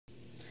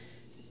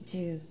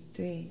2,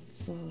 3,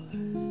 4.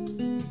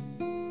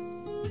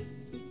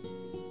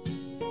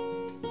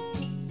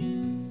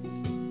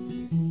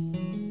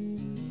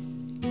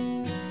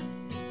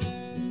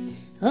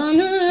 On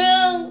the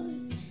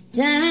road,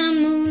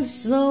 time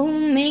moves slow,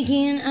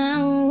 making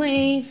our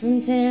way from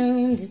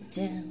town to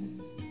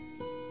town.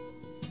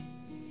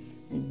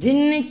 I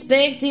didn't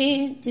expect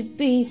it to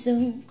be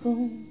so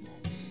cold,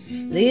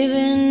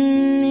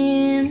 living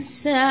in the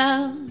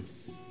South.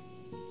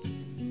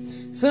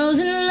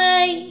 Frozen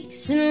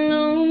lakes and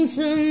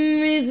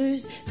lonesome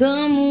rivers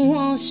come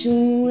wash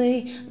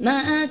away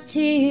my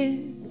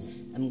tears.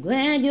 I'm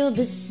glad you're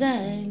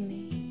beside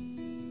me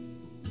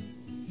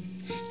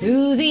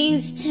through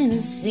these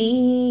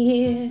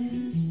Tennessee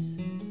years.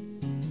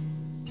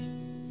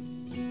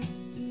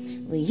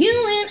 Well, you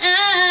and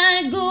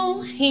I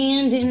go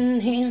hand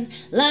in hand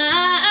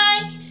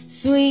like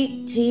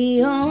sweet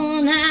tea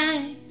on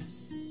ice.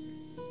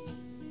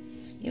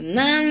 You're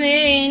my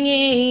man,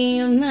 yeah,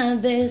 you're my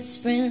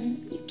best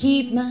friend. You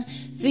keep my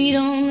feet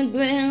on the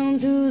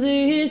ground through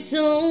this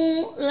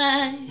old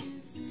life.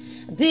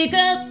 A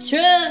pickup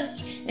truck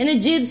and a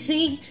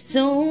gypsy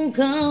soul,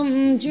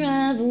 come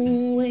drive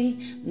away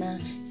my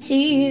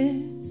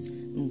tears.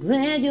 I'm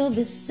glad you're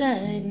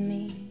beside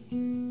me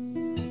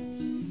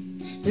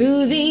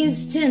through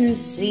these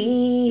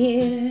Tennessee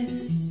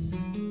years.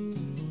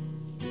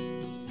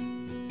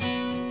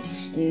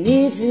 And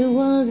if it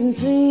wasn't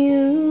for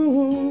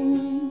you,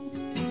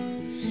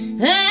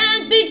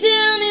 I'd be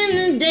down in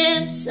the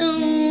depths. So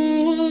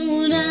what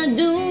would I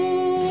do?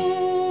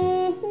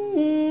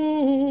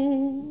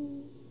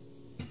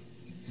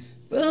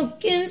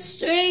 Broken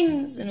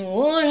strings and a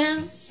worn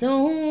out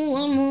soul.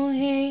 One more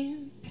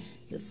hand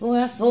before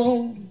I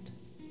fold.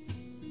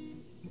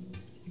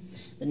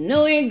 But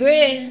no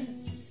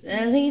regrets,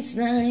 at least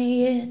not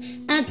yet.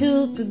 I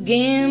took a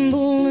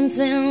gamble and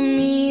found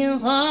me a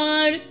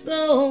heart of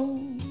gold.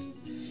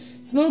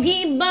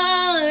 Smoky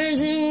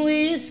bars and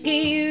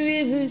whiskey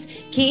rivers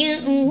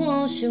can't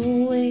wash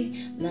away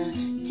my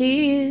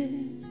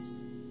tears.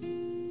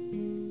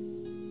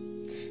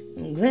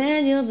 I'm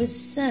glad you're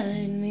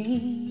beside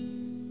me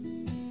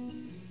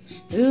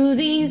through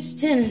these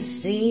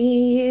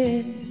Tennessee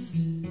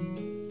years.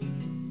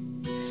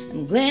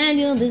 I'm glad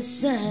you're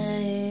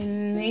beside me.